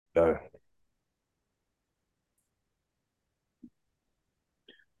Go.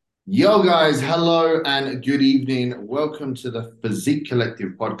 Yo, guys, hello and good evening. Welcome to the Physique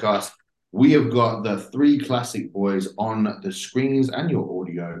Collective podcast. We have got the three classic boys on the screens and your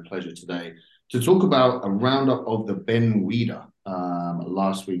audio pleasure today to talk about a roundup of the Ben Weider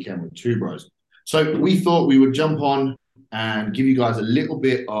last weekend with Two Bros. So, we thought we would jump on and give you guys a little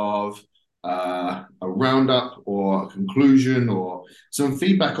bit of a roundup or a conclusion or some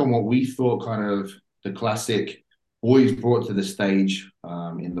feedback on what we thought kind of the classic boys brought to the stage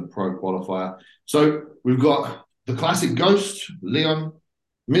in the pro qualifier. So we've got the classic ghost, Leon,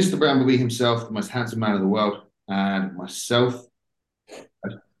 Mr. Bramblebee himself, the most handsome man in the world, and myself.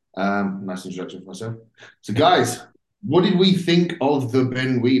 Nice introduction for myself. So, guys, what did we think of the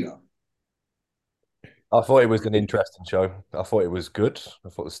Ben Weeder? I thought it was an interesting show. I thought it was good. I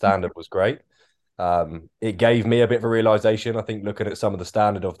thought the standard was great. It gave me a bit of a realization. I think looking at some of the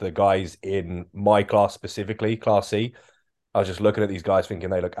standard of the guys in my class specifically, Class C, I was just looking at these guys thinking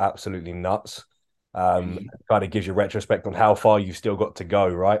they look absolutely nuts. Kind of gives you retrospect on how far you've still got to go,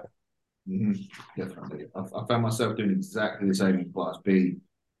 right? Mhm. Definitely. I found myself doing exactly the same in Class B.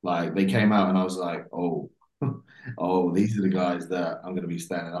 Like they came out and I was like, oh, oh, these are the guys that I'm going to be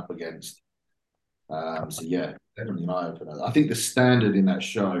standing up against. So yeah, definitely an eye opener. I think the standard in that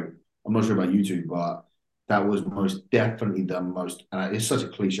show, I'm not sure about you two, but that was most definitely the most, it's such a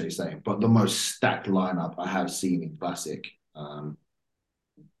cliche saying, but the most stacked lineup I have seen in Classic.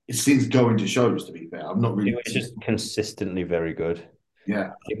 Since going to shows, to be fair, I've not It really was seen, just consistently very good.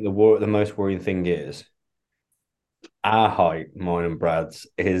 yeah. I think the most worrying thing is our height, mine and Brad's,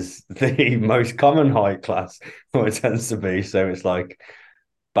 is the most common height class, what it tends to be. So it's like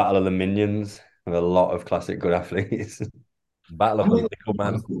Battle of the Minions with a lot of classic good athletes. Battle How of the many? little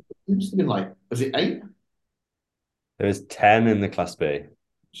man. It must have been like, was it eight? There was 10 in the class B.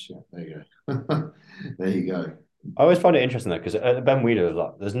 Shit, there you go. There you go. I always find it interesting though, because at Ben Weider,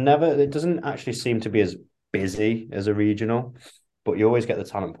 like, it doesn't actually seem to be as busy as a regional, but you always get the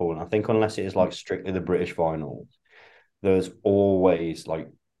talent pool. And I think unless it is like strictly the British final, there's always like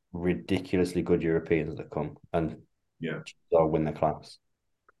ridiculously good Europeans that come and Yeah. win the class,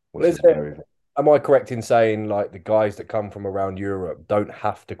 Well, which is is it? very, Am I correct in saying like the guys that come from around Europe don't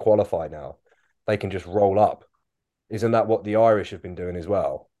have to qualify now? They can just roll up. Isn't that what the Irish have been doing as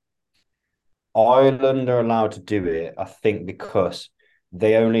well? Ireland are allowed to do it, I think, because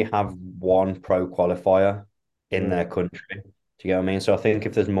they only have one pro qualifier in Mm. their country. Do you get what I mean? So I think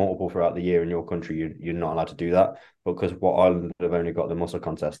if there's multiple throughout the year in your country, you're not allowed to do that. But because what Ireland have only got the muscle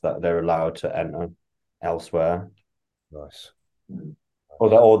contest that they're allowed to enter elsewhere. Nice. Mm. Nice.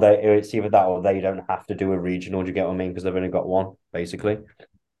 Or it's either that or they don't have to do a regional. Do you get what I mean? Because they've only got one, basically.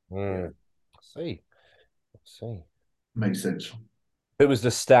 Yeah. Mm. See. See. Makes sense. Who was the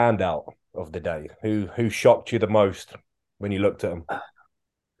standout of the day? Who shocked you the most when you looked at him?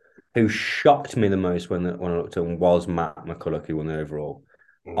 Who shocked me the most when I looked at him was Matt McCulloch, who won the overall.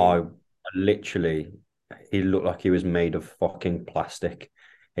 Mhm. I literally, he looked like he was made of fucking plastic.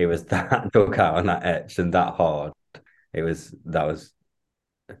 He was that dug out and that etched and that hard. That was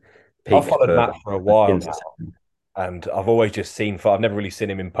I've peak followed Matt perfect. for a while Insane. now, and I've always just I've never really seen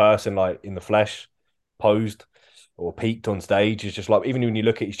him in person, like in the flesh, posed or peaked on stage. It's just like even when you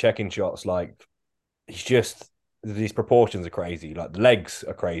look at his check-in shots, like he's just these proportions are crazy. Like the legs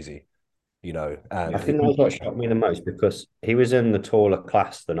are crazy, I and think that was what shocked me the most because he was in the taller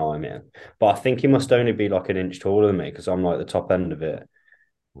class than I'm in, but I think he must only be like an inch taller than me because I'm like the top end of it.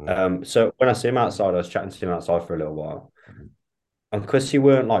 So when I see him outside, I was chatting to him outside for a little while. And because he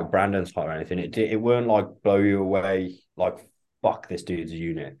weren't like Brandon's height or anything, it weren't like blow you away, like fuck this dude's a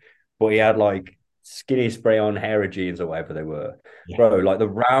unit. But he had like skinny spray on hair jeans or whatever they were. yeah, Bro, like the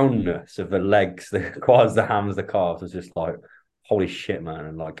roundness of the legs, the quads, the hams, the calves was just like, holy shit, man.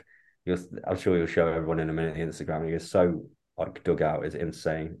 And like I'm sure you'll show everyone in a minute the Instagram. He was so like dug out, is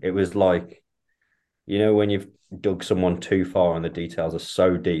insane. It was like, when you've dug someone too far and the details are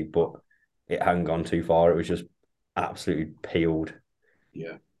so deep, but it hadn't gone too far. It was just absolutely peeled.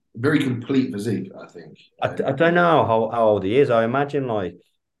 Yeah. Very complete physique, I think. I don't know how old he is. I imagine like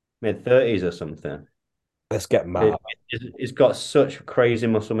mid-30s or something. let's get It, Matt. it's got such crazy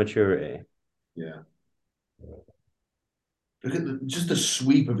muscle maturity. Yeah. Look at just the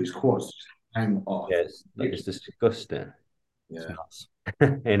sweep of his quads just hang off. Yes, it's disgusting It's Yeah. nuts.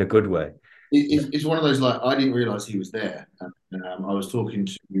 in a good way. It's one of those like I didn't realize he was there. I was talking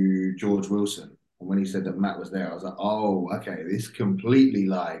to George Wilson, and when he said that Matt was there, I was like, "Oh, okay, this completely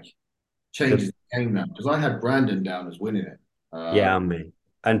like The, changes the game now." Because I had Brandon down as winning it. yeah, me.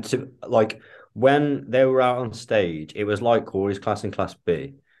 And to like when they were out on stage, it was like Corey's class in Class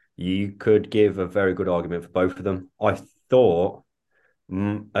B. you could give a very good argument for both of them. I thought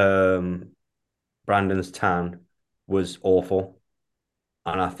Brandon's tan was awful,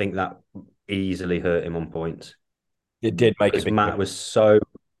 and I think that easily hurt him on points It did make a because big Matt difference. was so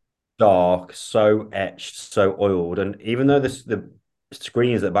dark, so etched, so oiled, and even though the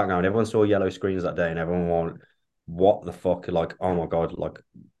screens at the background, everyone saw yellow screens that day, and everyone went, "What the fuck?" Like, oh my god, like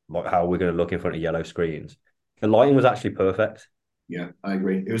how are we going to look in front of yellow screens? The lighting was actually perfect, Yeah, I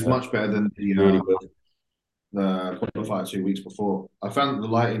agree. It was Yeah, much better than really good. the qualifier 2 weeks before. I found the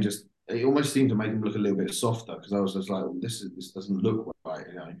lighting just it almost seemed to make them look a little bit softer because I was just like, well, this doesn't look right.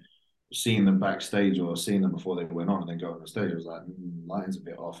 Seeing them backstage or seeing them before they went on and then go on the stage, I was like, lighting's a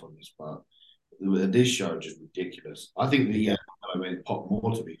bit off on this, but this show just ridiculous. I think the I made it pop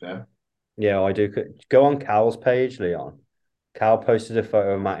more. To be fair, Yeah, I do. Go on Cal's page, Leon. Cal posted a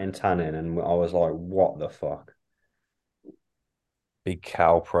photo of Matt in tanning, and I was like, "What the fuck?" big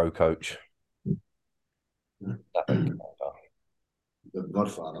Cal pro coach. the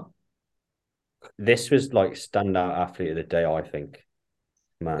Godfather. This was like standout athlete of the day, I think,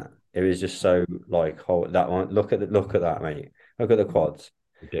 Matt. It was just so like, hold that one. Look at that, mate. Look at the quads.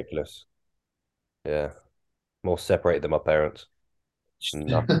 Ridiculous. Yeah. More separated than my parents.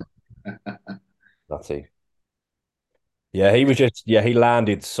 Nutty. Nutty. Yeah, he was just he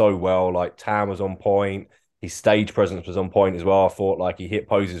landed so well. Like Tam was on point. His stage presence was on point as well. I thought like he hit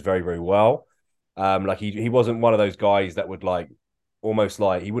poses very, very well. Like he wasn't one of those guys that would like almost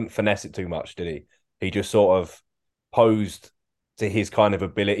like he wouldn't finesse it too much, did he? He just sort of posed to his kind of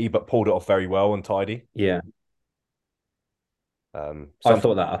ability, but pulled it off very well and tidy. Yeah, I Something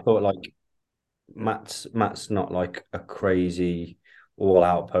thought that. I thought like Matt's not like a crazy all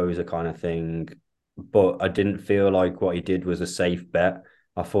out poser kind of thing, but I didn't feel like what he did was a safe bet.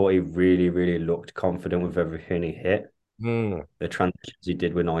 I thought he really, really looked confident with everything he hit. mm, The transitions he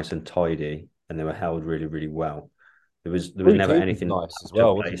did were nice and tidy, and they were held really, really well. There was never routine was anything nice as out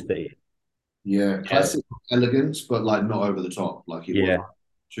well, of wasn't place that he. Yeah, Yeah, classic elegance, but like not over the top. Like it wasn't yeah.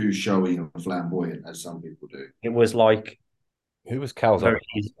 too showy and flamboyant as some people do. It was like he? Who was Cal's other very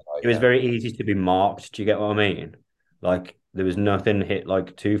easy. It was very easy to be marked. Do you get what I mean? Like there was nothing hit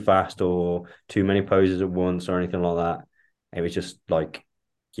like too fast or too many poses at once or anything like that. It was just like,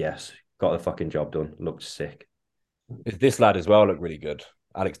 yes, got the fucking job done. Looked sick. Is this lad as well look really good?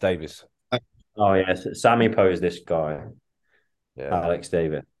 Alex Davis. Oh yes, Sammy posed this guy, Yeah. Alex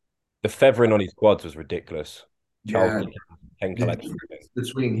David. The feathering on his quads was ridiculous. Charles Yeah, Dickens, Ken the collection. difference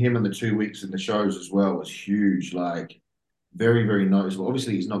between him and the 2 weeks in the shows as well was huge. Like very, very noticeable.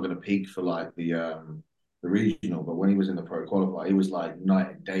 Obviously, he's not going to peak for like the regional, but when he was in the pro qualifier, it was like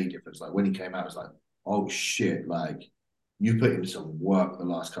night and day difference. Like when he came out, it was like, oh shit, like you put in some work the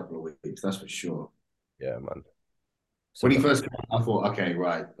last couple of weeks, that's for sure. Yeah, man. When Some he of the first came out, I thought, okay,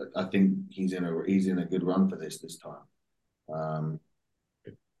 right, I think he's in a good run for this time. Um,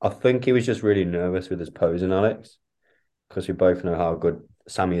 I think he was just really nervous with his posing, Alex, because we both know how good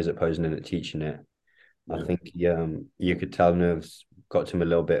Sammy is at posing and at teaching it. I yeah. think you could tell nerves got to him a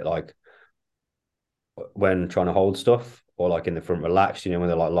little bit like when trying to hold stuff or like in the front relaxed, when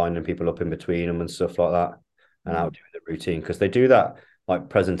they're like lining people up in between them and stuff like that and out doing the routine because they do that like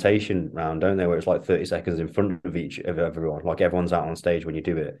presentation round, don't they? Where it's like 30 seconds in front of each of everyone, like everyone's out on stage when you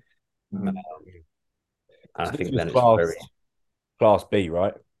do it. Mhm. And I So this think was then it's very, class B,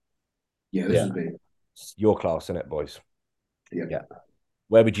 right? Yeah, this yeah, was big. It's your class, isn't it, boys? Yeah. yeah.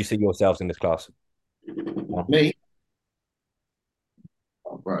 Where would you see yourselves in this class? Me?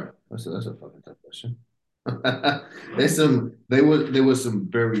 Oh, bro, that's a fucking tough question. There were some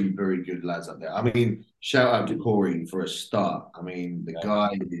very, very good lads up there. I mean, shout out to Corey for a start. I mean, the Yeah.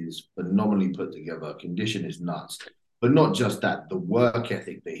 guy is phenomenally put together. Condition is nuts. But not just that, the work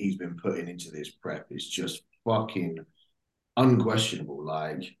ethic that he's been putting into this prep is just fucking unquestionable.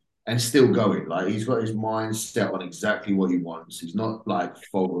 Like, and still going. Like, he's got his mind set on exactly what he wants. He's not like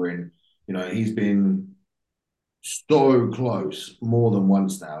faltering. He's been so close more than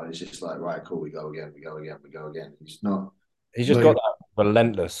once now. It's just like, right, cool, we go again, we go again, we go again. He's He's just not got even, that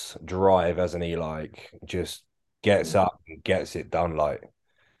relentless drive, hasn't he? Like, just gets up and gets it done. Like,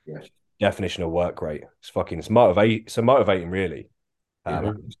 yeah. definition of work rate. It's motivating, really.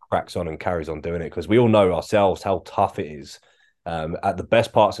 Mhm. Just cracks on and carries on doing it because we all know ourselves how tough it is at the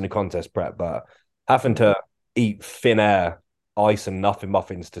best parts in the contest prep, but having to eat thin air, ice, and nothing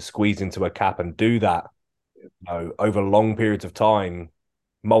muffins to squeeze into a cap and do that, over long periods of time,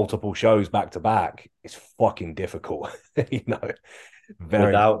 multiple shows back to back, it's fucking difficult. you know, very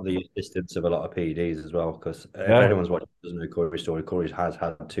Without the assistance of a lot of PEDs as well. Because if yeah. anyone's watching doesn't know Corey's story, Corey has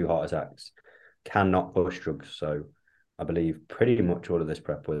had 2 heart attacks, cannot push drugs. So I believe pretty much all of this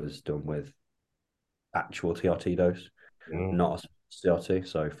prep was done with actual TRT dose, Mm. not a TRT.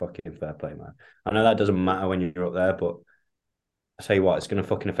 So fucking fair play, man. I know that doesn't matter when you're up there, but I tell you what, it's going to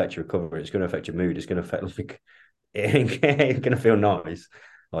fucking affect your recovery. It's going to affect your mood. It's going to affect like it ain't going to feel nice.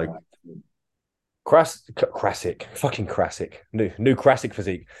 Like Classic, fucking classic, new classic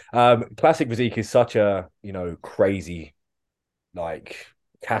physique. Classic physique is such a crazy like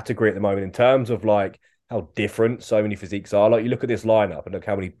category at the moment in terms of like how different so many physiques are. Like you look at this lineup and look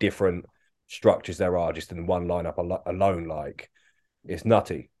how many different structures there are just in one lineup alone. Like it's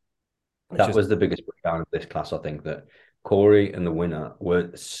nutty. It's that just was the biggest breakdown of this class. I think that Corey and the winner were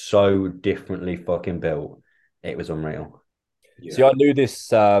so differently fucking built. It was unreal. see. Yeah. I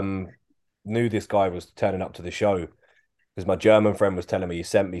knew this guy was turning up to the show because my German friend was telling me he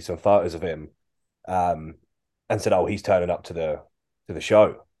sent me some photos of him, um, and said, "Oh, he's turning up to the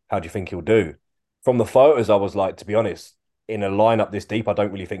show. How do you think he'll do?" From the photos, I was like, to be honest, in a lineup this deep, I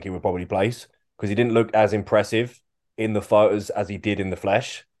don't really think he would probably place because he didn't look as impressive in the photos as he did in the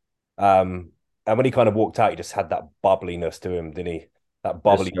flesh. And when he kind of walked out, he just had that bubbliness to him, didn't he? That Just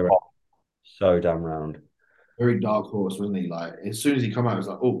bubbly so, pop. so damn round. Very dark horse, wasn't he? Like as soon as he come out, it was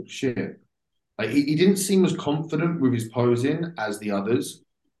like, oh shit. Like he didn't seem as confident with his posing as the others.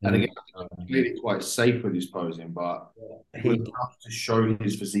 And again, Mm. he played it quite safe with his posing, but it was He, enough to show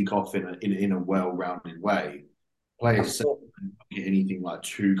his physique off in a well-rounded way. I Players said thought, get anything like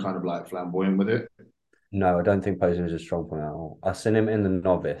too kind of like flamboyant with it. no, I don't think posing is a strong point at all. I seen him in the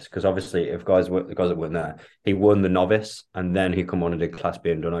novice because obviously, if guys were the guys that weren't there, he won the novice and then he come on and did Class B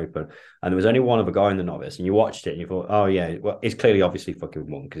and done open. And there was only one other guy in the novice, and you watched it and you thought, oh yeah, well, he's clearly obviously fucking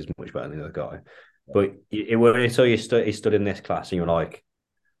won because he's much better than the other guy. But it was until he stood in this class and you're like,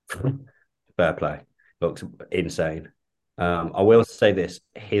 fair play, looks insane. I will say this: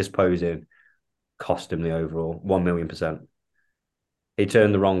 his posing cost him the overall 1,000,000%. He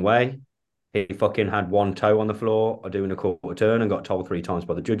turned the wrong way. He fucking had one toe on the floor or doing a quarter turn and got told 3 times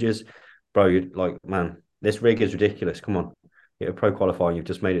by the judges. Bro, you like, man, this rig is ridiculous. Come on. You're a pro qualifying. You've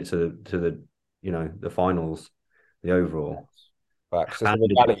just made it to the the finals, the overall. Facts. That's a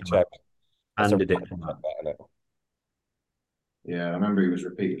Handed it reality to Matt. check. That's a Handed it reality to check, Matt. isn't it? Yeah, I remember he was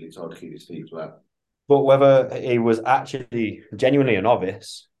repeatedly told to keep his feet flat. But whether he was actually genuinely a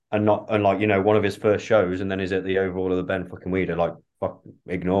novice and not and like one of his first shows and then is at the overall of the Ben fucking Weider, like fuck,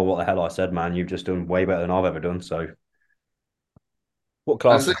 ignore what the hell I said, man. You've just done way better than I've ever done. So What I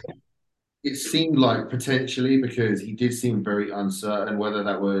class say is it seemed like potentially because he did seem very uncertain whether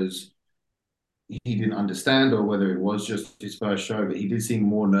that was he didn't understand or whether it was just his first show, but he did seem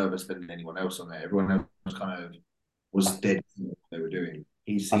more nervous than anyone else on there. Everyone else kind of was dead to what they were doing.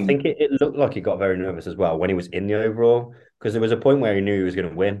 He I seemed think it looked like he got very nervous as well when he was in the overall because there was a point where he knew he was going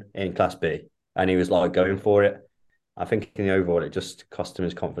to win in Class B and he was like going for it. I think in the overall it just cost him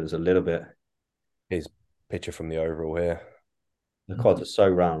his confidence a little bit. his picture from the overall here? The quads are so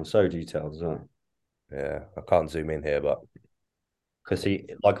round, so detailed as well. Yeah, I can't zoom in here, but Because he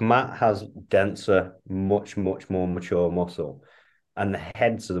like Matt has denser, much more mature muscle, and the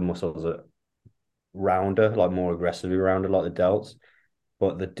heads of the muscles are rounder, like more aggressively rounder, like the delts.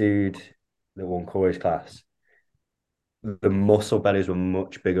 But the dude that won Corey's class, the muscle bellies were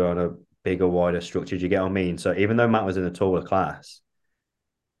much bigger on a bigger, wider structure. Do you get what I mean? So even though Matt was in a taller class,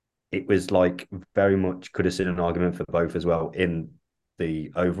 it was like very much could have seen an argument for both as well in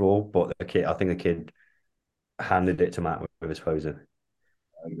the overall. But I think the kid handed it to Matt with his posing.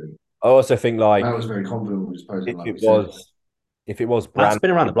 I also think Matt like was very confident with his posing, if like we it said. was if it was Matt's Brand,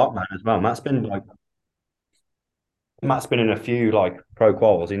 been around the block, man, as well. Matt's been in a few like pro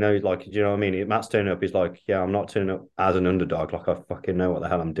quals. He knows, like, do you know what I mean? Matt's turning up. He's like, yeah, I'm not turning up as an underdog. Like, I fucking know what the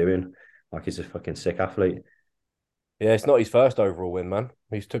hell I'm doing. Like, he's a fucking sick athlete. yeah, it's not his first overall win, man.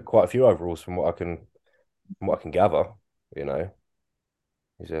 He's took quite a few overalls from what I can gather. You know,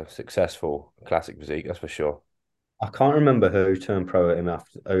 he's a successful classic physique, that's for sure. I can't remember who turned pro at him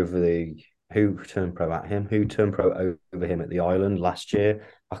after over the who turned pro at him, who turned pro over him at the island last year.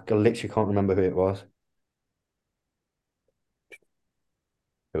 I literally can't remember who it was.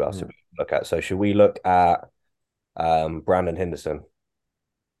 Who else Yeah. should we look at? So should we look at Brandon Henderson?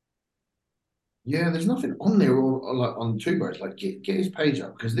 Yeah, there's nothing on there or like on Tubo. It's like get his page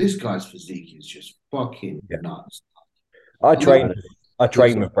up because this guy's physique is just fucking Yeah. nuts. I You look trained No, I good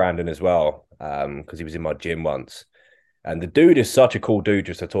trained stuff. with Brandon as well, because he was in my gym once. And the dude is such a cool dude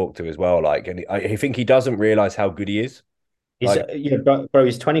just to talk to as well. Like, and I think he doesn't realize how good he is. he's Like, bro,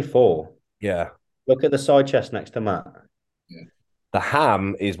 he's 24. yeah, Look at the side chest next to Matt. Yeah. the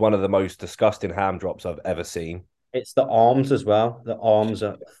ham is one of the most disgusting ham drops I've ever seen. It's the arms as well. The arms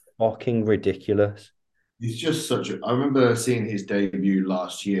are fucking ridiculous. He's just such a. I remember seeing his debut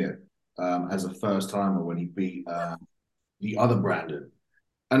last year as a first timer when he beat the other Brandon.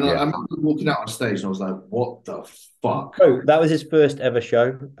 And I Yeah. remember walking out on stage and I was like, what the fuck? Oh, that was his first ever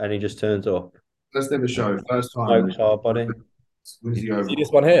show, and he just turns up. First ever show, first time. Smokes hard body. Wins the You see this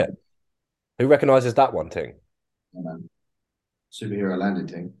overall. one here? Who recognizes that one thing? Superhero landing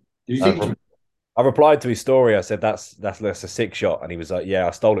thing. Did you I, teach re- him? I replied to his story. I said, that's a sick shot. And he was like, yeah,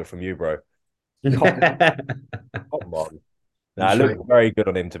 I stole it from you, bro. Come, come on. You Nah, it show looks him? very good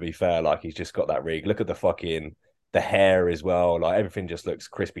on him, to be fair. Like, he's just got that rig. Look at the hair as well. Like, everything just looks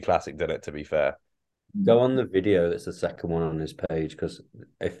crispy classic, doesn't it, to be fair? Go on the video. That's the second one on his page because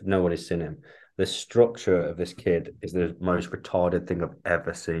if nobody's seen him, the structure of this kid is the most retarded thing I've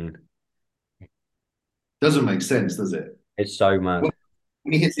ever seen. Doesn't make sense, does it? It's so mad.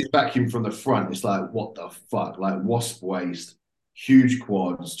 When he hits his vacuum from the front, it's like, what the fuck? Like wasp waist, huge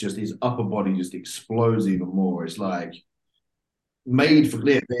quads, just his upper body just explodes even more. It's like made for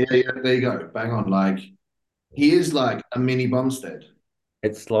yeah, there you go. Bang on. Like he is like a mini Bumstead.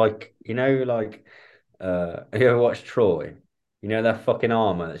 It's like like you ever watch Troy? You know that fucking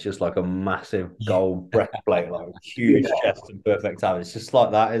armor. It's just like a massive gold breastplate, like huge Yeah. chest and perfect arm. It's just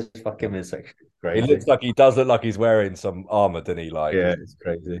like that. Is fucking midsection He crazy. looks like he does look like he's wearing some armor, doesn't he? Like, Yeah, it's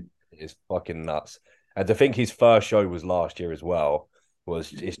crazy. it's fucking nuts. And to think his first show was last year as well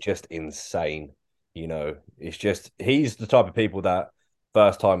was it's just insane. It's just he's the type of people that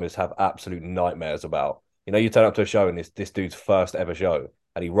first timers have absolute nightmares about. You turn up to a show and this dude's first ever show,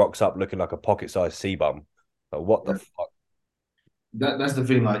 and he rocks up looking like a pocket-sized sea bum. Like, what the Yeah. fuck? That's the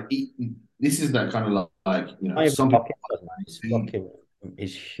thing. Like this is that kind of like Not even some people pocket size, man. He's think fucking.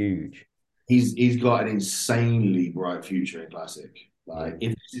 He's huge. he's got an insanely bright future in classic. Like Mm.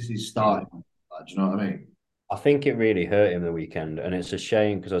 if this is his starting, like, do you know what I mean? I think it really hurt him the weekend, and it's a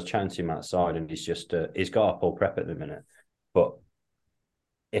shame because I was chatting to him outside, and he's got a full prep at the minute. But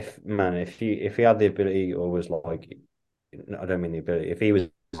if he had the ability or was like, I don't mean the ability, if he was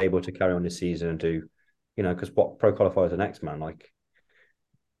able to carry on this season and do, because what pro qualifiers are next, man? Like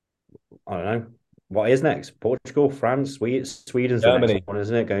I don't know what is next. Portugal, France, Sweden's the next Germany, one,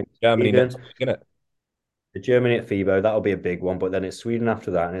 isn't it? Going to Germany next Sweden, week, isn't it? the Germany at FIBO, that'll be a big one. But then it's Sweden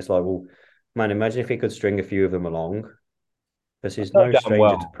after that, and it's like, well, man, imagine if he could string a few of them along because I he's know no damn stranger to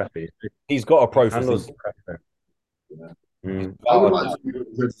well prepping. he's got a He pro physique. handles the pressure. Yeah. It's Mm. I would without a like doubt. to know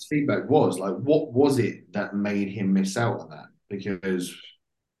what his feedback was. Like, what was it that made him miss out on that? Because,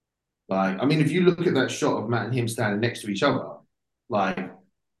 like, I mean, if you look at that shot of Matt and him standing next to each other, like,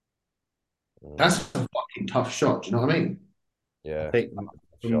 Mm, that's a fucking tough shot. Do you know what I mean? I yeah, think from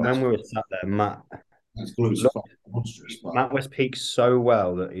shots. when we were sat there, That's glutes are look, fucking monstrous. But Matt West peaked so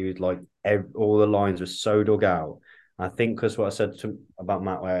well that he was like all the lines were so dug out. I think because what I said about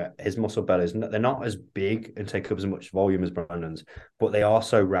Matt, where his muscle bellies, they're not as big and take up as much volume as Brandon's, but they are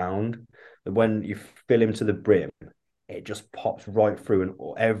so round that when you fill him to the brim, it just pops right through, and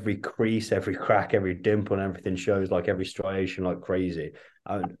every crease, every crack, every dimple, and everything shows like every striation like crazy.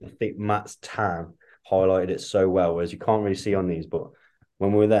 I think Matt's tan highlighted it so well, whereas you can't really see on these, but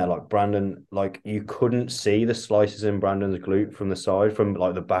when we were there, like Brandon, like you couldn't see the slices in Brandon's glute from the side, from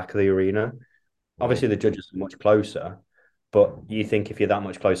like the back of the arena. Mm. Obviously, the judges are much closer, but you think if you're that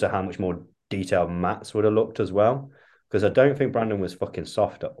much closer, how much more detailed Matt's would have looked as well? Because I don't think Brandon was fucking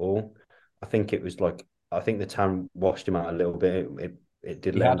soft at all. I think it was like I think the tan washed him out a little bit. It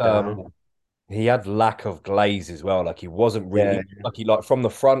did He let had him down. he had lack of glaze as well. Like he wasn't Yeah, really like he like from the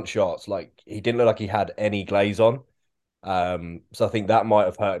front shots, like he didn't look like he had any glaze on. So I think that might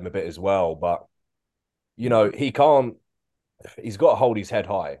have hurt him a bit as well. But he can't. He's got to hold his head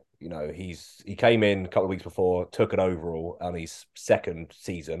high. He came in a couple of weeks before, took an overall on his second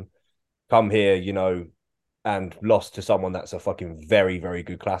season. Come here, and lost to someone that's a fucking very very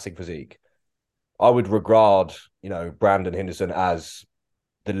good classic physique. I would regard Brandon Henderson as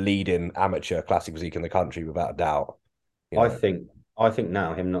the leading amateur classic physique in the country without a doubt. You I know, think I think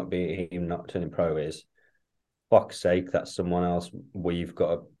now him not turning pro is fuck's sake. That's someone else we've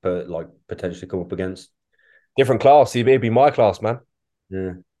got to like potentially come up against. different class. It'd be my class, man.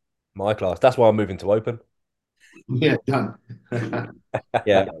 Yeah. My class. That's why I'm moving to open. yeah, done.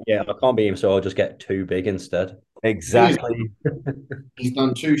 Yeah, yeah, I can't beat him, so I'll just get too big instead. Thing is, Exactly. he's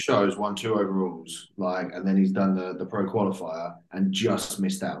done two shows, won two overalls, like, and then he's done the pro qualifier and just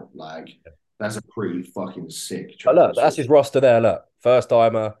missed out. Like, that's a pretty fucking sick But track look, record. that's his roster there. Look, first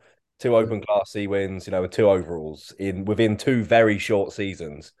timer, two open class C wins, with two overalls in within two very short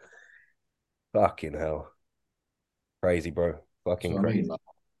seasons. Fucking hell. Crazy, bro. So Fucking I mean, crazy. like,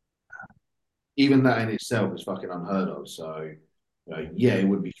 even that in itself is fucking unheard of. So Yeah, it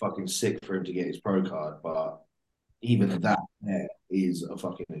would be fucking sick for him to get his pro card, but even that there is a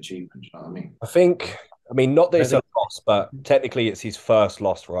fucking achievement. You know what I mean? I think, I mean, not that I don't it's a think loss, but technically it's his first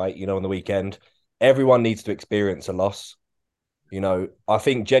loss, right? You know, on the weekend, everyone needs to experience a loss. I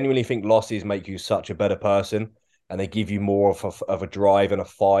think genuinely think losses make you such a better person, and they give you more of a drive and a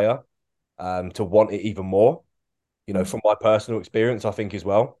fire to want it even more. Mm. From my personal experience, I think as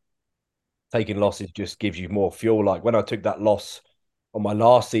well, taking losses just gives you more fuel. Like when I took that loss on my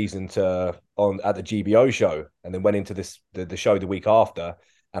last season to on at the GBO show, and then went into the show the week after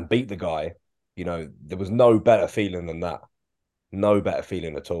and beat the guy. There was no better feeling than that. No better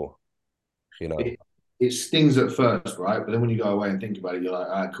feeling at all. You know, It, it stings at first, right? But then when you go away and think about it, you're like,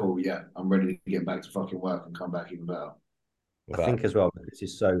 all right, cool, yeah, I'm ready to get back to fucking work and come back even better. I without think as well because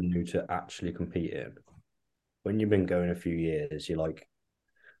he's so new to actually competing. When you've been going a few years, you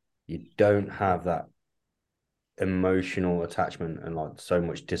don't have that emotional attachment and like so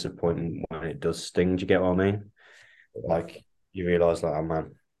much disappointment when it does sting. Do you get what I mean? Like you realize like, oh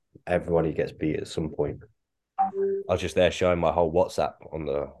man, everybody gets beat at some point. I was just there showing my whole WhatsApp on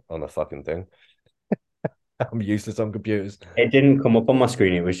the fucking thing. I'm useless on computers. It didn't come up on my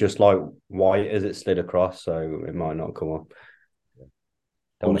screen. It was just like white as it slid across, so it might not come up.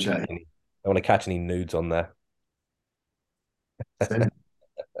 Don't Cool want to catch chat. any. Don't want to catch any nudes on there. Send,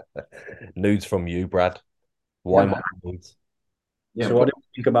 Nudes from you, Brad. yeah, Why my man. nudes? Yeah, So what do you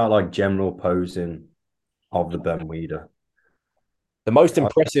think about like general posing of the Ben Weider? The most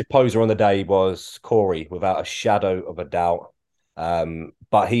impressive poser on the day was Corey, without a shadow of a doubt.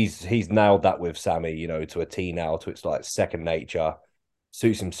 But he's nailed that with Sammy, to a T now, to its like second nature.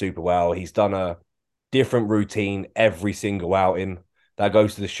 Suits him super well. He's done a different routine every single outing. That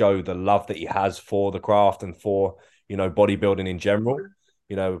goes to the show the love that he has for the craft and for, bodybuilding in general.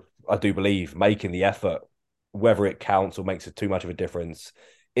 I do believe making the effort, whether it counts or makes it too much of a difference,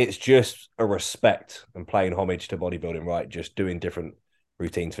 it's just a respect and paying homage to bodybuilding, right? Just doing different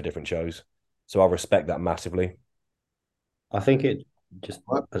routines for different shows. So I respect that massively. I think it just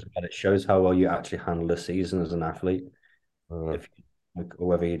as well, it shows how well you actually handle a season as an athlete. Uh, If like, or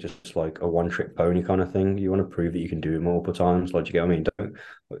whether you're just like a one trick pony kind of thing, you want to prove that you can do it multiple times. Like, do you get what I mean?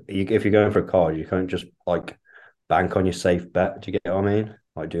 If you're going for a card, you can't just like bank on your safe bet. Do you get what I mean?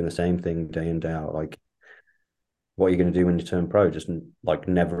 Like doing the same thing day in, day out. Like, what are you going to do when you turn pro? Just like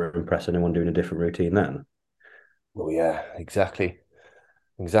never impress anyone doing a different routine then. well, yeah, exactly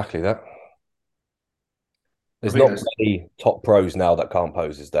that. I There's think not that's many top pros now that can't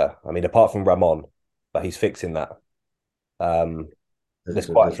pose, is there? I mean, apart from Ramon, but he's fixing that. Um, there's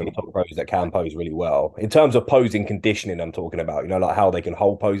quite a There's a few top pros that can pose really well. In terms of posing conditioning, I'm talking about, like how they can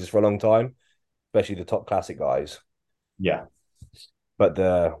hold poses for a long time, especially the top classic guys. yeah. But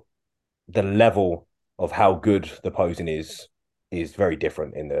the level of how good the posing is very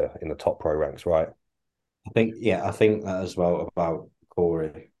different in the top pro ranks, right? I think that as well about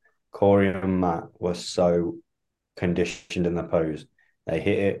Corey. Corey and Matt were so conditioned in the pose. They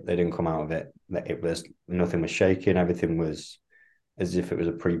hit it, they didn't come out of it. It was nothing was shaking, everything was as if it was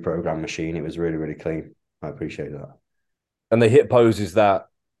a pre-programmed machine. It was really, really clean. I appreciate that. And they hit poses that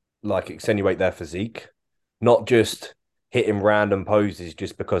like accentuate their physique, not just hitting random poses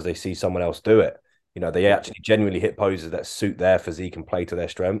just because they see someone else do it. They Yeah. actually genuinely hit poses that suit their physique and play to their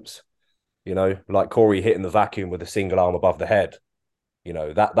strengths. Like Corey hitting the vacuum with a single arm above the head.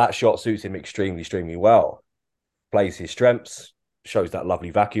 That shot suits him extremely, extremely well. Plays his strengths, shows that lovely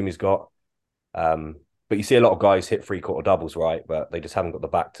vacuum he's got. But you see a lot of guys hit three-quarter doubles, right? But they just haven't got the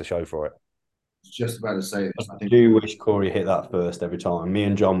back to show for it. just about to say I this. I think do wish Corey hit that first every time. Me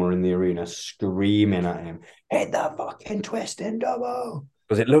and John were in the arena screaming at him, hit that fucking twisting double.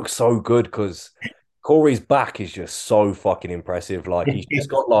 Because it looks so good because Corey's back is just so fucking impressive. Like he's just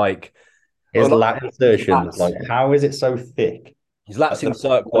got like His well, lat his insertions, lats, like how is it so thick his lats at the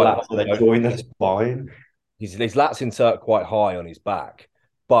insert the quite lats so high. they join the spine? His lats insert quite high on his back,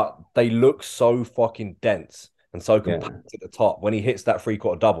 but they look so fucking dense and so Yeah. compact at the top. When he hits that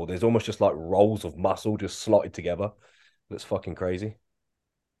three-quarter double, there's almost just like rolls of muscle just slotted together. That's fucking crazy.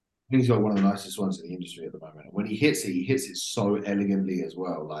 he's got one of the nicest ones in the industry at the moment. When he hits it so elegantly as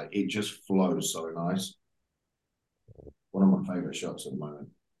well. Like it just flows so nice. One of my favorite shots at the moment.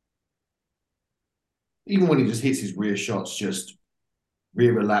 Even when he just hits his rear shots, just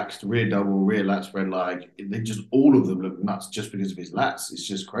rear relaxed, rear double, rear lat spread, like they just all of them look nuts just because of his lats. It's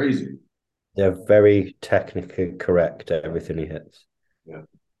just crazy. They're very technically correct at everything he hits. Yeah.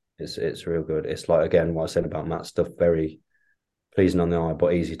 It's real good. It's like again what I said about Matt stuff, very pleasing on the eye,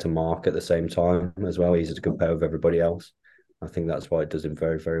 but easy to mark at the same time as well. Easy to compare with everybody else. I think that's why it does him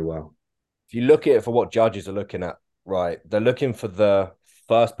very, very well. If you look at it for what judges are looking at, right? They're looking for the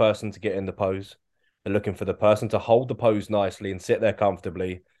first person to get in the pose. They're looking for the person to hold the pose nicely and sit there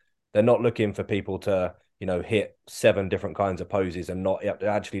comfortably. They're not looking for people to, hit seven different kinds of poses and not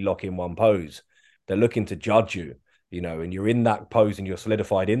actually lock in one pose. They're looking to judge you, and you're in that pose and you're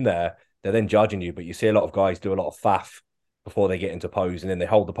solidified in there. They're then judging you, but you see a lot of guys do a lot of faff before they get into pose, and then they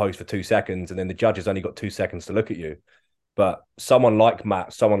hold the pose for 2 seconds, and then the judge has only got 2 seconds to look at you. But someone like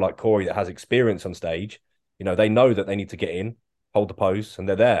Matt, someone like Corey that has experience on stage, they know that they need to get in, hold the pose, and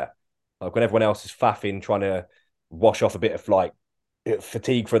they're there. Like when everyone else is faffing, trying to wash off a bit of like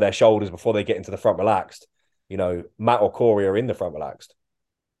fatigue for their shoulders before they get into the front relaxed, Matt or Corey are in the front relaxed,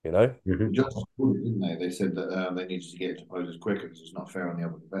 you know? Mm-hmm. Just didn't they? They said that they needed to get into poses quicker because it's not fair on the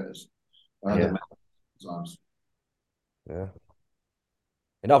other competitors. I heard Yeah. that many times. Yeah.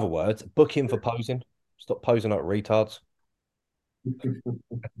 In other words, book him for posing. Stop posing like retards.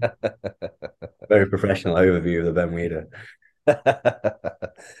 Very professional overview of the Ben Weider.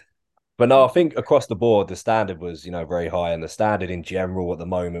 But no, I think across the board the standard was, very high, and the standard in general at the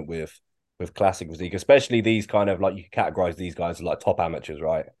moment with classic physique, especially these kind of like you can categorize these guys as like top amateurs,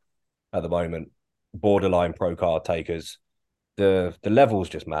 right? At the moment, borderline pro card takers. The level's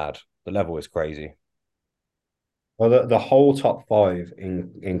just mad. The level is crazy. Well, the whole top five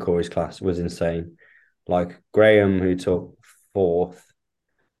in Corey's class was insane. Like Graham, who took fourth,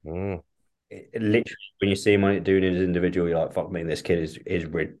 Mm. literally when you see him on it doing his individual, you're like, "Fuck me, this kid is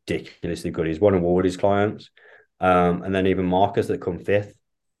ridiculously good." He's won award his clients, and then even Marcus that come fifth,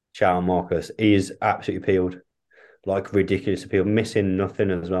 Chow Marcus, he's absolutely peeled, like ridiculous appeal, missing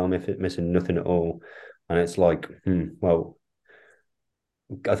nothing as well, missing nothing at all, and it's like, well,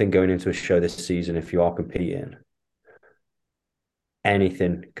 I think going into a show this season, if you are competing,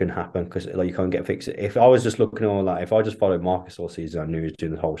 anything can happen because like you can't get fixed. If I was just looking at all that, if I just followed Marcus all season, I knew he was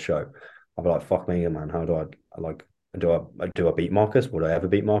doing the whole show. I'd be like, "Fuck me, man! How do I like? Do I beat Marcus? Would I ever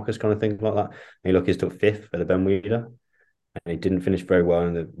beat Marcus?" Kind of thing like that. And look, he's took fifth for the Ben Weider, and he didn't finish very well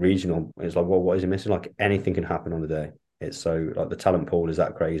in the regional. It's like, well, what is he missing? Like anything can happen on the day. It's so like the talent pool is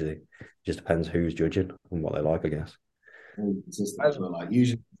that crazy. It just depends who's judging and what they like, I guess. Very consistent as well. Like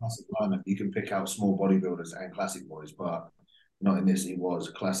usually classic lineup, you can pick out small bodybuilders and classic boys, but not in this. It was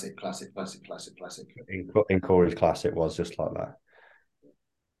classic, classic, classic, classic, classic. In Corey's class, it was just like that.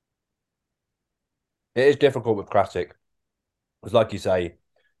 It is difficult with classic. Because like you say,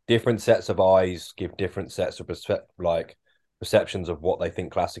 different sets of eyes give different sets of perceptions of what they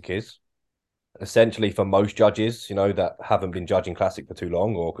think classic is. Essentially, for most judges, that haven't been judging classic for too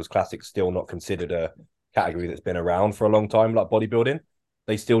long, or because classic's still not considered a category that's been around for a long time, like bodybuilding,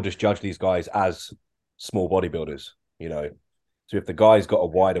 they still just judge these guys as small bodybuilders. So if the guy's got a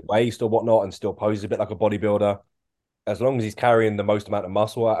wider waist or whatnot and still poses a bit like a bodybuilder, as long as he's carrying the most amount of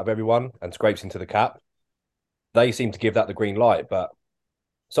muscle out of everyone and scrapes into the cap, they seem to give that the green light. But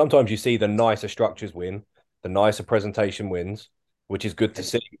sometimes you see the nicer structures win, the nicer presentation wins, which is good to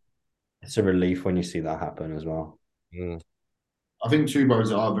see. It's a relief when you see that happen as well. Mm. I think two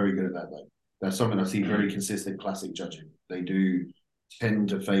bros are very good at that though. That's something I see very consistent classic judging. They do tend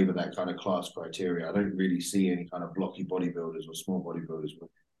to favour that kind of class criteria. I don't really see any kind of blocky bodybuilders or small bodybuilders, but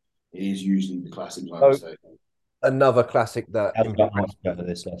it is usually the classic, like I So say. another classic that Has got much better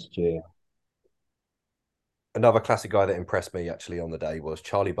this last year. another classic guy that impressed me actually on the day was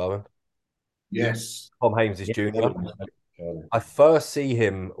Charlie Bowen. Yes. Tom Hames is Yeah. junior. I first see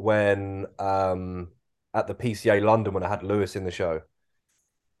him when at the PCA London when I had Lewis in the show.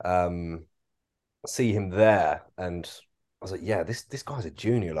 Um, see him there, and I was like, yeah, this guy's a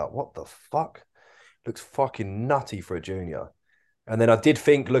junior. Like, what the fuck? Looks fucking nutty for a junior. And then I did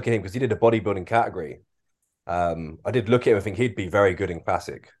think, look at him because he did a bodybuilding category. I did look at him and think he'd be very good in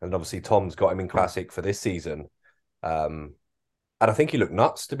classic, and obviously Tom's got him in classic for this season. And I think he looked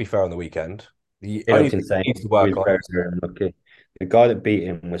nuts. To be fair, on the weekend, the He only looked thing insane. he needs to He work was on very, is very unlucky. The guy that beat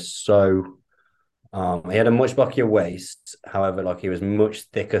him was so he had a much bulkier waist. However, like he was much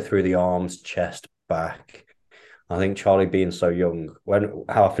thicker through the arms, chest, back. I think Charlie being so young,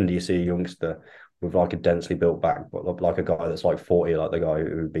 how often do you see a youngster with like a densely built back, but like a guy that's like 40, like the guy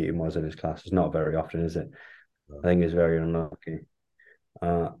who beat him was in his class? It's not very often, is it? I think it's very unlucky.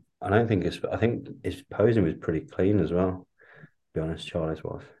 I think his posing was pretty clean as well. To be honest, Charlie's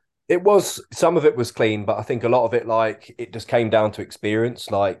was. it was some of it was clean, but I think a lot of it like it just came down to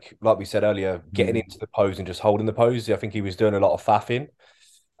experience. Like we said earlier, getting into the pose and just holding the pose. I think he was doing a lot of faffing.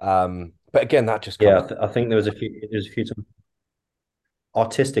 But again, that just Yeah, comes. I think there was a few times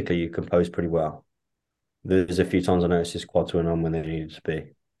artistically you composed pretty well. There's a few times I noticed his quads went on when they needed to be.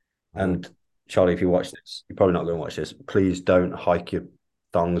 Mm. And Charlie, if you watch this, you're probably not going to watch this. Please don't hike your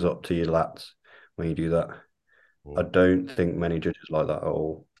thongs up to your lats when you do that. I Mm. don't think many judges like that at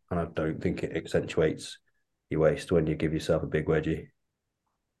all, and I don't think it accentuates your waist when you give yourself a big wedgie.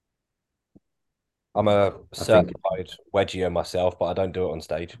 I'm a I think certified wedgier myself, but I don't do it on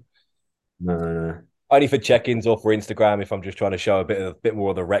stage. no, no, no. Only for check-ins or for Instagram if I'm just trying to show a bit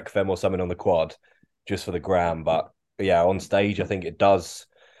more of the rec fem or something on the quad, just for the gram. But yeah, on stage, I think it I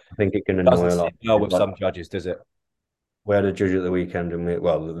think it can doesn't annoy a lot. sit well with Like some judges, does it? we had a judge at the weekend, and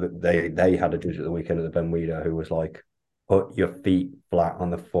they had a judge at the weekend at the Ben Weider who was like, "Put your feet flat on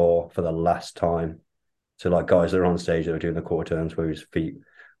the floor for the last time." So like guys that are on stage that were doing the quarter turns where his feet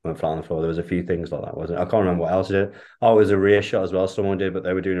went flat on the floor. There was a few things like that, wasn't it? I can't remember what else did. Oh, it was a rear shot as well. Someone did, but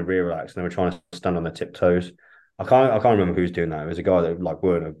they were doing a rear relax and they were trying to stand on their tiptoes. I can't remember who's doing that. It was a guy that like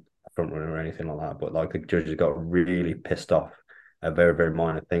weren't a front runner or anything like that. But like the judges got really pissed off at very, very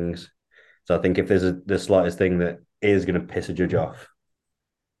minor things. So I think if there's the slightest thing that is going to piss a judge off,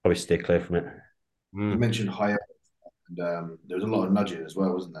 probably stay clear from it. You Mm. mentioned higher, and there was a lot of nudging as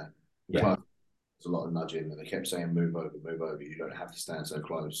well, wasn't there? The Yeah. class was a lot of nudging, and they kept saying, move over, move over. You don't have to stand so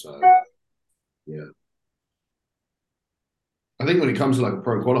close. So, yeah. I think when it comes to like a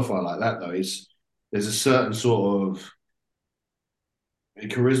pro qualifier like that, though, there's a certain sort of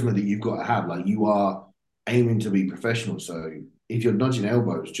charisma that you've got to have. Like you are aiming to be professional. So if you're nudging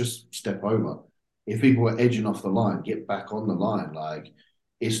elbows, just step over. If people are edging off the line, get back on the line. Like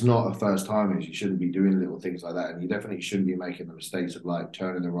it's not a first timers. You shouldn't be doing little things like that. And you definitely shouldn't be making the mistakes of like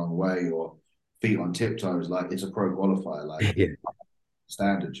turning the wrong way or feet on tiptoes. Like it's a pro qualifier. Like Yeah. it's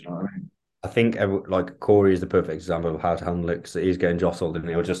standard. You know what I mean? I think like Corey is the perfect example of how to handle it because he's getting jostled and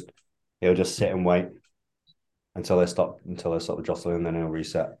he'll just sit and wait until they stop the jostling and then he'll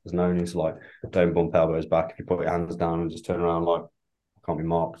reset. There's no need to like don't bump elbows back. If you put your hands down and just turn around like I can't be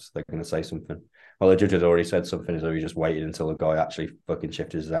marked, they're gonna say something. Well, the judge has already said something, so he just waited until the guy actually fucking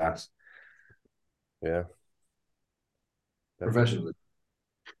shifted his ass. Yeah, definitely. Professionalism,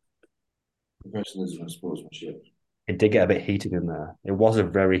 professionalism and sportsmanship. It did get a bit heated in there. It was a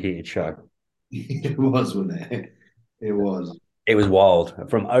very heated show. It was, wasn't it? It was. It was wild.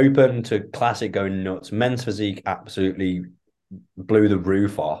 From open to classic going nuts. Men's physique absolutely blew the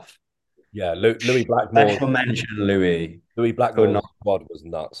roof off. Yeah, Louis Blackmore. Special mention, Louis. Louis Could not Blackmore's quad was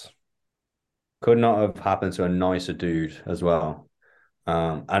nuts. could not have happened to a nicer dude as well.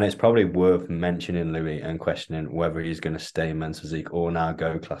 And it's probably worth mentioning Louis and questioning whether he's going to stay in men's physique or now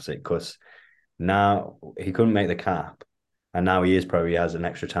go classic because now he couldn't make the cap, and now he is pro. He has an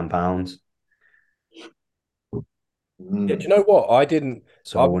extra £10, Yeah, do Mm. you know what? I didn't.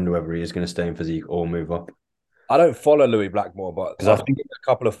 so I I wonder whether he is going to stay in physique or move up. I don't follow Louis Blackmore, but Because I've I think seen a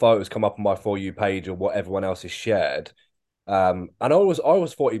couple of photos come up on my For You page or what everyone else has shared. And I always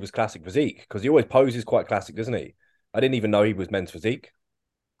thought he was classic physique because he always poses quite classic, doesn't he? I didn't even know he was men's physique.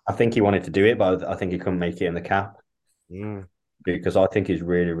 I think he wanted to do it, but I think he couldn't make it in the cap Mm. because I think he's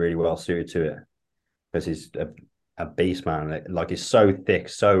really, really well suited to it because he's a beast man. Like he's so thick,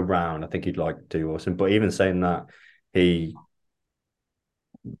 so round. I think he'd like do awesome. But even saying that, he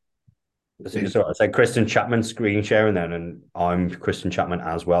so I said Kristen Chapman screen sharing then, and I'm Kristen Chapman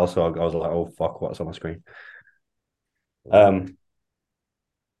as well. So I was like, oh fuck, what's on my screen? Mm. Um,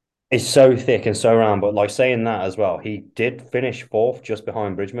 it's so thick and so round. But like saying that as well, he did finish fourth just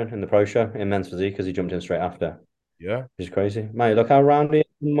behind Bridgman in the pro show in men's physique because he jumped in straight after. Yeah, Which is crazy, mate. Look how round he is.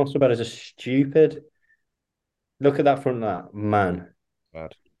 Muscle bed is just stupid. Look at that front of that man.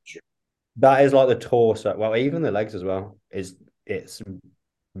 mad, That is like the torso. Well, even the legs as well. It's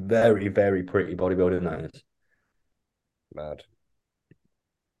very, very pretty bodybuilding that is. mad.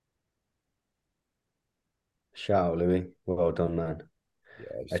 Shout out, Louis. Well done, man. Yeah,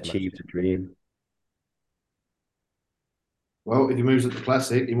 he smashed Achieved it. a dream. Well, if he moves at the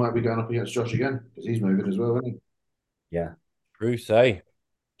classic, he might be going up against Josh again because he's moving as well, isn't Yeah. True say.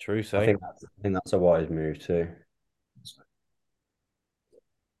 True I say. think that's a wise move too. he?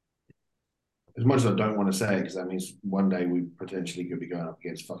 As much as I don't want to say it, because that means one day we potentially could be going up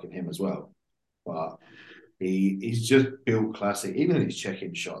against fucking him as well. But he's just built classic. Even in his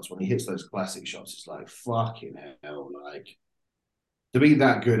check-in shots, when he hits those classic shots, it's like fucking hell. Like to be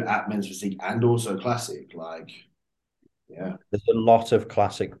that good at men's physique and also classic, like yeah. There's a lot of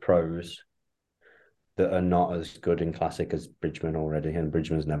classic pros that are not as good in classic as Bridgman already, and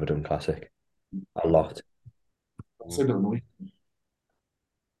Bridgman's never done classic. A lot. I said that on the week.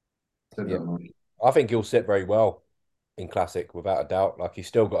 Said Yeah, that on the week. I think he'll sit very well in classic without a doubt. Like he's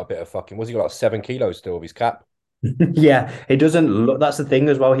still got a bit of fucking. Was he got like 7 kilos still of his cap? Yeah, he doesn't look. That's the thing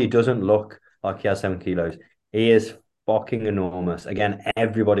as well. He doesn't look like he has 7 kilos. He is fucking enormous. Again,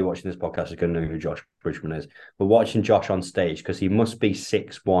 everybody watching this podcast is going to know who Josh Bridgman is. But watching Josh on stage because he must be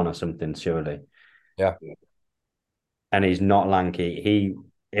 6'1" or something, surely. Yeah. and he's not lanky. He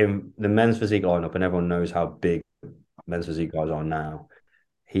in the men's physique lineup, and everyone knows how big men's physique guys are now.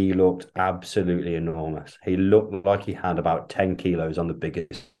 He looked absolutely enormous. He looked like he had about 10 kilos on the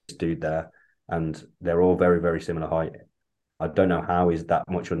biggest dude there, and they're all very, very similar height. I don't know how he's that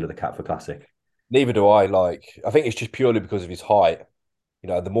much under the cap for classic. Neither do I. Like, I think it's just purely because of his height. You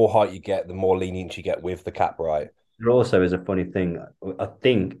know, the more height you get, the more lenient you get with the cap, right? There also is a funny thing. I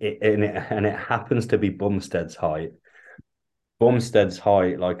think and it happens to be Bumstead's height. Bumstead's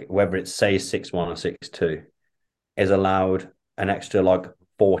height, like whether it's say 6'1" or 6'2", is allowed an extra like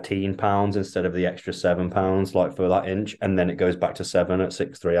 14 pounds instead of the extra 7 pounds, like for that inch, and then it goes back to 7 at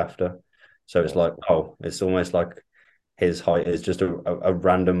 6'3" after. So it's Yeah. like, oh, it's almost like his height is just a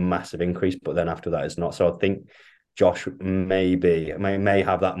random massive increase, but then after that it's not. So I think Josh may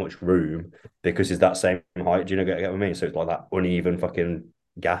have that much room because he's that same height. Do you know get what I mean? So it's like that uneven fucking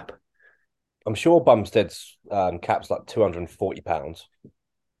gap. I'm sure Bumstead's cap's like £240,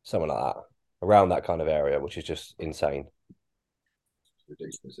 something like that, around that kind of area, which is just insane.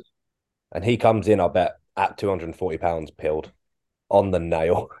 Ridiculous. And he comes in, I bet, at £240 pilled on the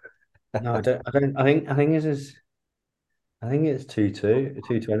nail. No, I don't. I don't. I think this is. I think it's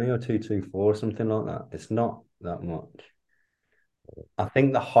 220 or 224 or something like that. It's not that much. I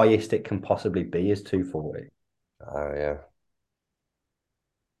think the highest it can possibly be is 240. Oh, yeah.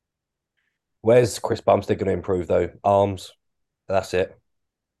 Where's Chris Bumstead going to improve, though? Arms. That's it.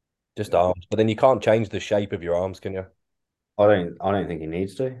 Just Yeah. arms. But then you can't change the shape of your arms, can you? I don't think he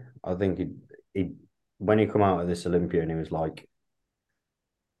needs to. I think he when he come out of this Olympia and he was like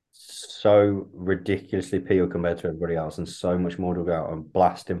so ridiculously peeled compared to everybody else and so much more to go out and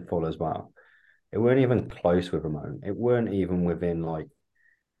blast him full as well. It weren't even close with Ramon. It weren't even within like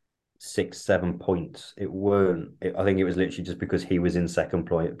 6, 7 points. It weren't. I think it was literally just because he was in second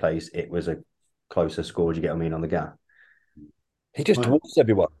place. It was a closer score. Do you get what I mean on the gap? He just Well, dwarfs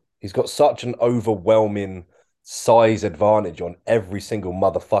everyone. He's got such an overwhelming size advantage on every single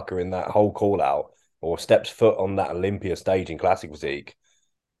motherfucker in that whole call out or steps foot on that Olympia stage in classic physique.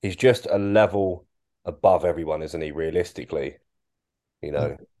 He's just a level above everyone, isn't he? Realistically, you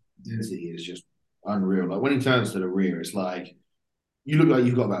know. density is just unreal. Like when he turns to the rear, it's like you look like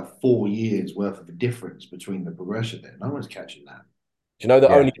you've got about 4 years worth of a difference between the progression there. No one's catching that. Do you know the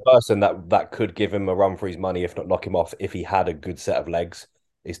Yeah. only person that could give him a run for his money, if not knock him off, if he had a good set of legs,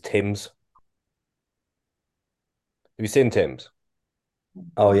 is Tim's. Have you seen Tim's?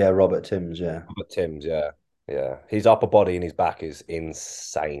 Oh yeah, Robert Timms. Yeah. But Tim's, yeah, yeah. His upper body and his back is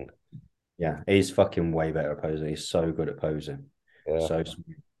insane. Yeah. He's fucking way better at posing. He's so good at posing. Yeah, So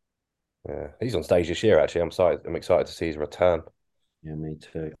smooth. yeah. He's on stage this year. Actually, I'm sorry. I'm excited to see his return. Yeah, me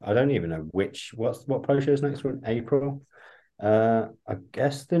too. I don't even know what pro show is next one? April. I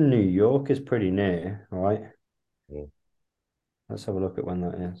guess the New York is pretty near, right? Mm. Let's have a look at when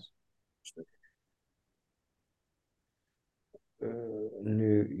that is.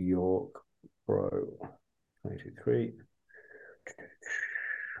 New York Pro 2023.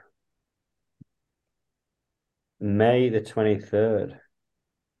 May the 23rd.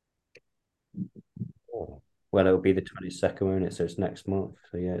 Oh. Well, it'll be the 22nd, won't it? So it's next month.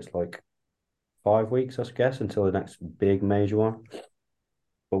 So yeah, it's like 5 weeks, I guess, until the next big major one.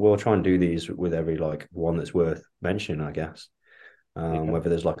 But we'll try and do these with every like one that's worth mentioning, I guess. Yeah. Whether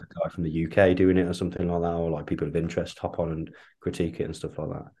there's like a guy from the UK doing it or something like that, or like people of interest hop on and critique it and stuff like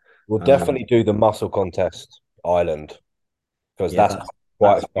We'll that. definitely do the muscle contest island because Yeah, that's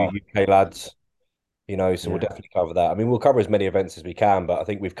quite that's a few fine. UK lads, you know. So we'll Yeah. definitely cover that. I mean, we'll cover as many events as we can, but I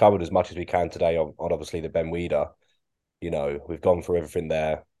think we've covered as much as we can today on obviously the Ben Weider. You know, we've gone through everything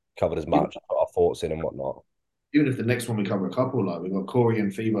there, covered as Even, much, put our thoughts in and whatnot. even if the next one we cover a couple, like we've got Corey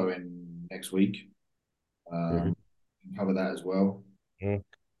and Fibo in next week, Mhm. cover that as well. Mm,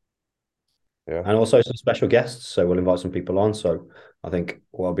 yeah, And also some special guests. So we'll invite some people on. So I think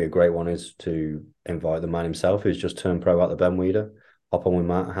what'll be a great one is to invite the man himself who's just turned pro at the Ben Weider. Hop on with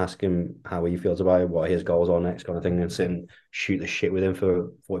Matt, ask him how he feels about it, what his goals are next, kind of thing, and sit and shoot the shit with him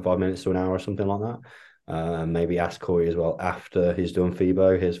for 45 minutes to an hour or something like that. And maybe ask Corey as well after he's done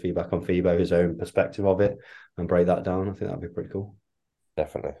FIBO, his feedback on FIBO, his own perspective of it, and break that down. I think that'd be pretty cool.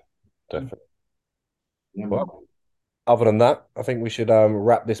 definitely, definitely. Yeah, man. Well, other than that, I think we should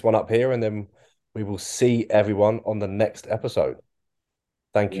wrap this one up here, and then we will see everyone on the next episode.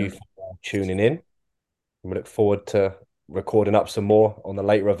 Thank Yeah. you for tuning in. We look forward to recording up some more on the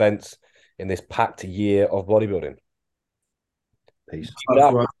later events in this packed year of bodybuilding. Peace. Keep it That's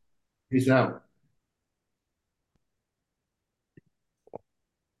up. right. Peace out.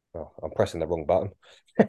 Oh, I'm pressing the wrong button.